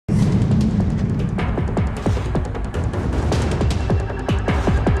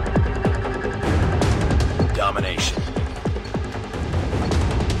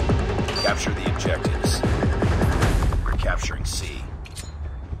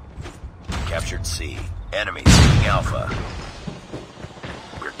Captured C. Enemy taking Alpha.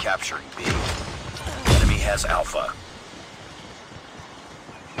 We're capturing B. Enemy has Alpha.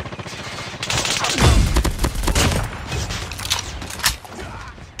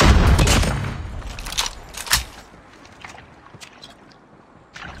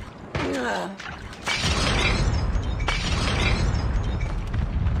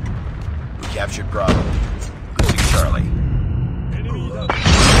 We captured Bravo. Losing Charlie.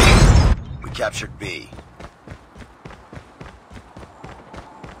 We captured B.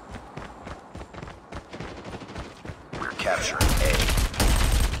 We're capturing A.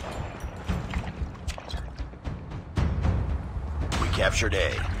 We captured A.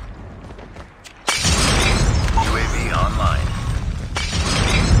 UAV online.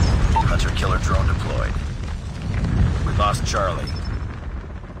 Hunter-killer drone deployed. We lost Charlie.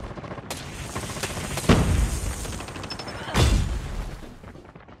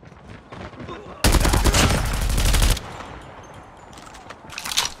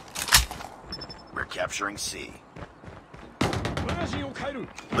 We're capturing C.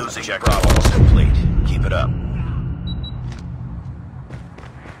 Losing Jack Bravo complete. Keep it up.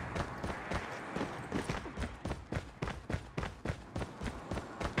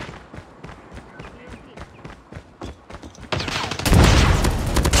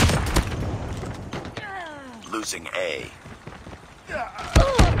 Losing A.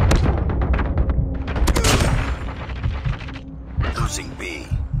 Losing B.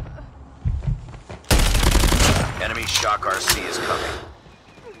 Enemy Shock RC is coming.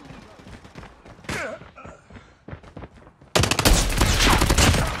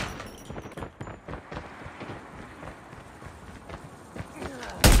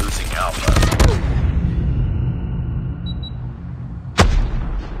 Losing Alpha.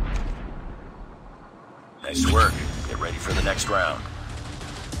 Nice work. Get ready for the next round.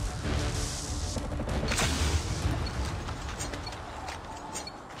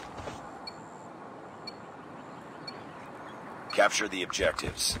 Capture the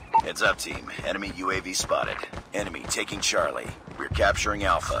objectives. Heads up, team. Enemy UAV spotted. Enemy taking Charlie. We're capturing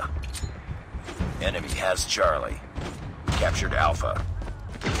Alpha. Enemy has Charlie. We captured Alpha.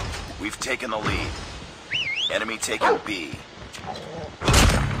 We've taken the lead. Enemy taking B.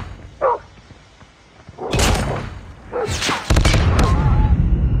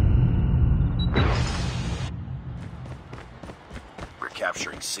 We're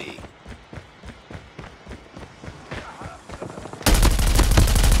capturing C.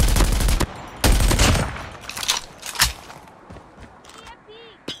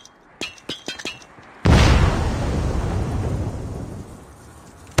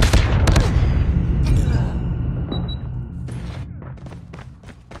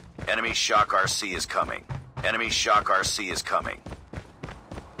 Enemy Shock RC is coming. Enemy Shock RC is coming.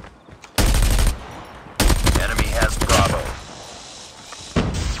 Enemy has Bravo.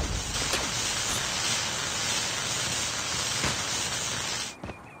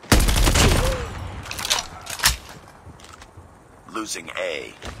 Losing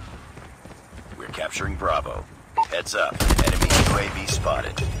A. We're capturing Bravo. Heads up. Enemy UAV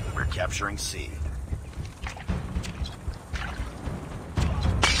spotted. We're capturing C.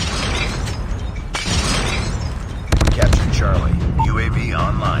 Charlie. UAV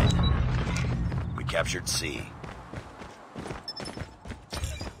online. We captured C.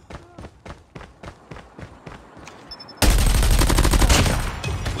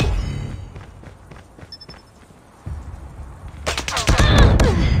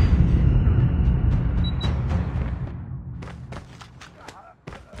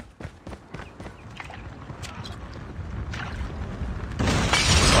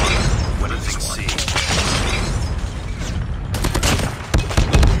 Losing C.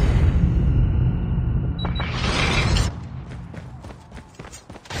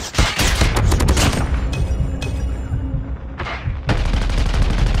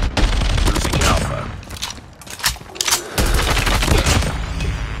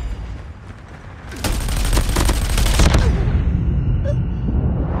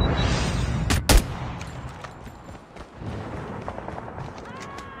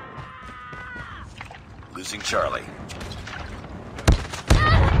 Losing Charlie.